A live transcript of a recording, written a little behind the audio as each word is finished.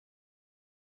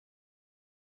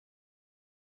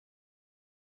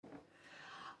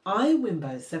I'm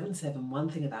Wimbo77, one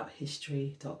thing about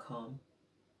history.com.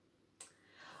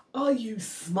 Are you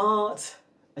smart,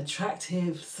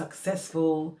 attractive,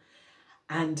 successful,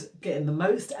 and getting the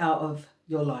most out of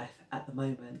your life at the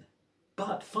moment,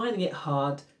 but finding it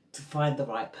hard to find the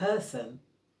right person?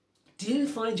 Do you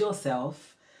find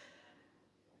yourself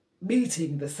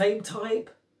meeting the same type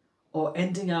or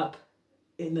ending up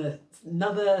in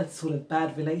another sort of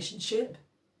bad relationship?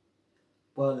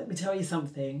 Well, let me tell you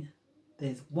something.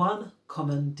 There's one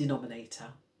common denominator.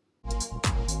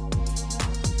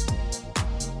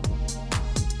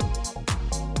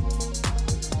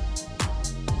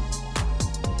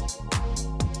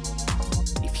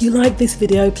 If you like this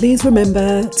video, please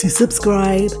remember to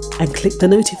subscribe and click the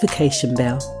notification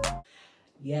bell.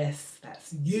 Yes,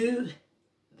 that's you,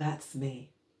 that's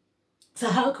me. So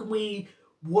how can we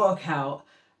work out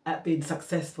at being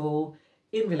successful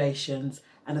in relations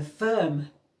and affirm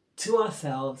to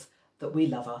ourselves that we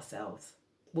love ourselves?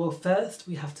 Well, first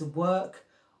we have to work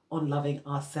on loving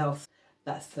ourselves.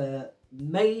 That's the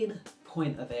main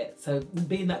point of it. So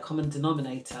being that common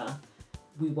denominator,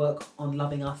 we work on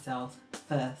loving ourselves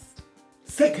first.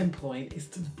 Second point is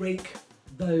to break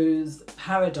those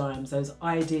paradigms, those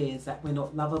ideas that we're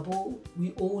not lovable.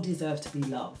 We all deserve to be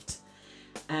loved,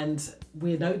 and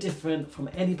we're no different from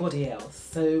anybody else.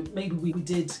 So maybe we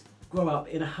did grow up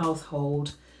in a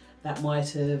household that might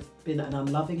have been an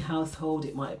unloving household.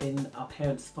 It might have been our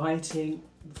parents fighting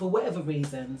for whatever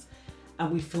reasons,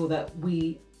 and we feel that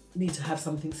we need to have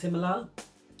something similar.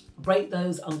 Break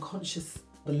those unconscious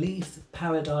beliefs,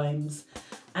 paradigms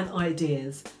and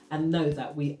ideas, and know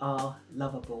that we are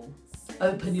lovable.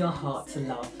 Open your heart to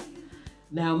love.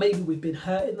 Now, maybe we've been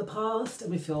hurt in the past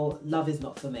and we feel love is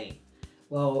not for me.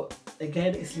 Well,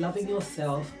 again, it's loving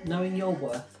yourself, knowing your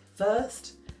worth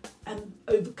first, and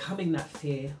overcoming that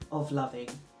fear of loving.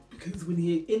 Because when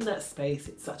you're in that space,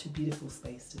 it's such a beautiful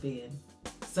space to be in.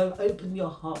 So open your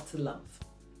heart to love.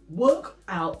 Work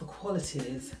out the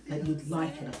qualities that you'd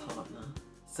like in a partner.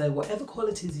 So whatever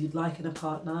qualities you'd like in a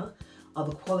partner are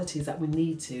the qualities that we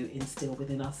need to instill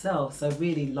within ourselves. So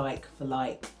really like for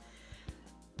like.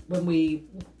 When we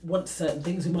want certain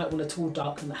things, we might want a tall,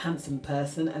 dark and handsome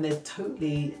person, and they're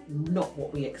totally not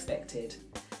what we expected.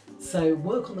 So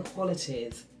work on the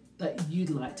qualities that you'd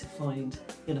like to find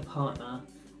in a partner,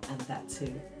 and that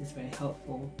too is very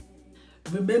helpful.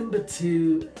 Remember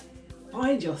to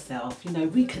find yourself,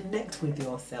 reconnect with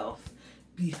yourself.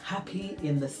 Be happy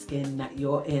in the skin that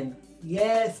you're in.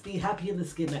 Yes, be happy in the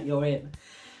skin that you're in.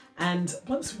 And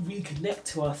once we reconnect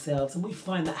to ourselves and we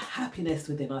find that happiness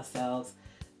within ourselves,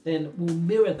 then we'll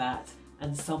mirror that,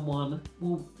 and someone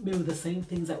will mirror the same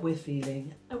things that we're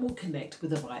feeling, and we'll connect with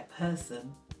the right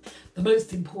person. The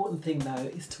most important thing though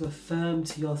is to affirm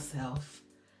to yourself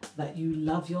that you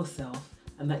love yourself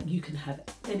and that you can have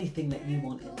anything that you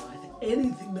want in life,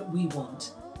 anything that we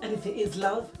want. And if it is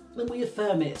love, then we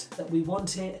affirm it, that we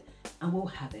want it and we'll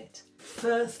have it.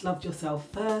 First, love yourself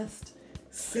first.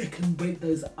 Second, break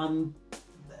those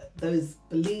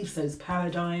beliefs, those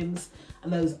paradigms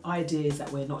and those ideas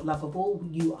that we're not lovable.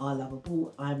 You are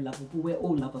lovable, I'm lovable, we're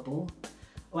all lovable.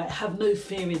 All right, have no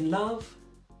fear in love.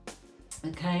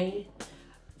 Okay,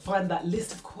 find that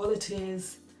list of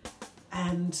qualities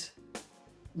and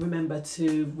remember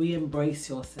to re-embrace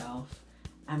yourself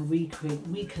and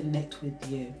reconnect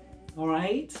with you. All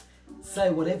right,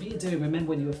 so whatever you do,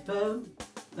 remember when you affirm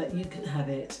that you can have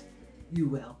it, you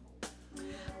will.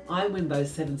 I'm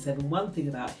Wimbo77, one thing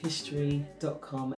about history.com,